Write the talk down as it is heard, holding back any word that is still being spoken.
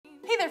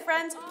there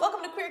friends,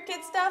 welcome to Queer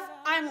Kid Stuff.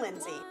 I'm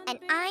Lindsay. And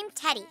I'm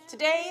Teddy.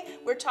 Today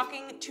we're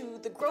talking to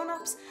the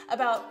grown-ups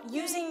about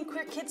using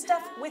Queer Kid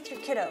Stuff with your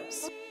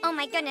kiddos. Oh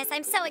my goodness,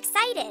 I'm so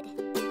excited.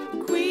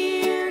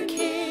 Queer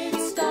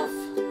Kid Stuff.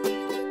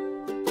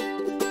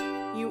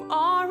 You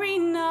are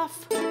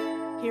enough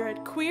here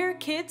at Queer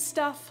Kid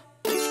Stuff.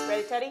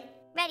 Ready, Teddy?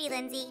 Ready,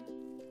 Lindsay.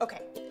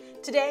 Okay,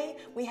 today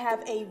we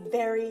have a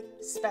very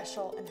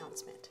special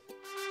announcement.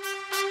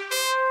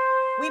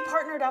 We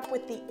partnered up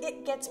with the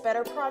It Gets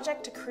Better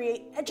project to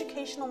create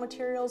educational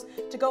materials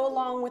to go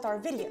along with our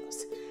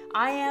videos.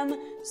 I am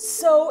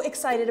so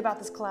excited about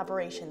this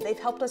collaboration. They've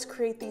helped us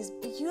create these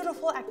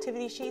beautiful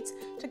activity sheets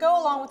to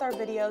go along with our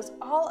videos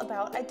all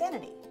about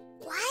identity.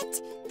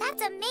 What?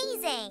 That's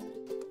amazing!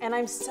 And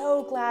I'm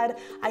so glad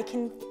I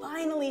can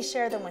finally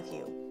share them with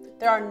you.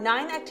 There are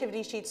 9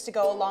 activity sheets to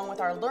go along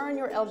with our Learn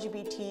Your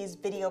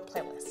LGBTs video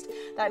playlist.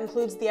 That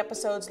includes the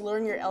episodes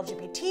Learn Your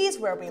LGBTs,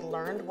 where we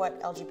learned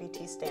what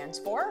LGBT stands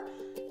for.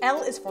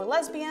 L is for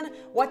lesbian,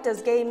 What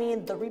Does Gay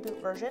Mean, the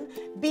reboot version.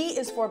 B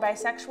is for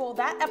bisexual.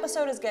 That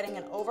episode is getting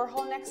an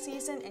overhaul next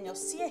season, and you'll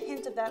see a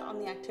hint of that on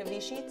the activity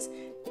sheets.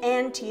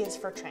 And T is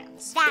for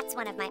trans. That's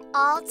one of my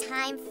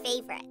all-time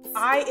favorites.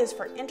 I is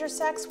for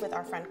intersex, with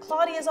our friend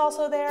Claudia is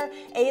also there.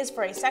 A is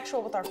for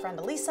asexual, with our friend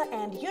Elisa.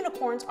 And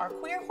unicorns are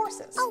queer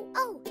horses.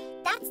 Oh,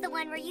 that's the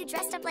one where you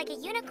dressed up like a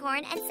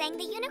unicorn and sang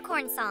the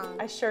unicorn song.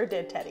 I sure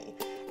did, Teddy.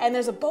 And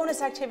there's a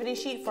bonus activity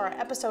sheet for our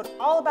episode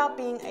all about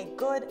being a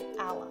good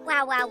ally.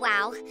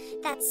 Wow.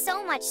 That's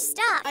so much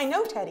stuff. I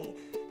know, Teddy.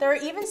 There are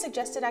even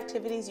suggested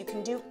activities you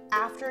can do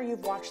after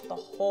you've watched the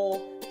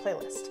whole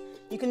playlist.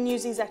 You can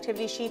use these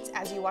activity sheets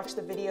as you watch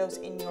the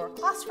videos in your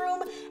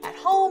classroom, at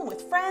home,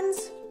 with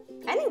friends,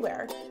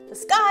 anywhere. The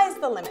sky's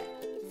the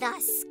limit. The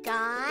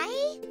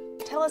sky?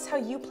 Tell us how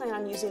you plan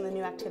on using the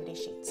new activity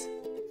sheets.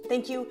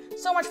 Thank you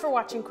so much for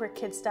watching Queer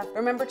Kid Stuff.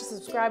 Remember to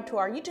subscribe to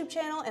our YouTube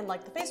channel and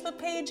like the Facebook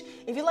page.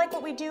 If you like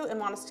what we do and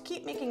want us to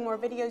keep making more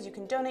videos, you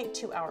can donate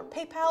to our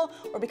PayPal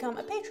or become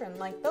a patron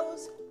like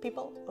those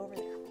people over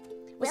there.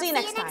 We'll see you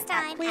next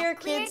time at Queer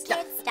Kid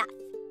Stuff.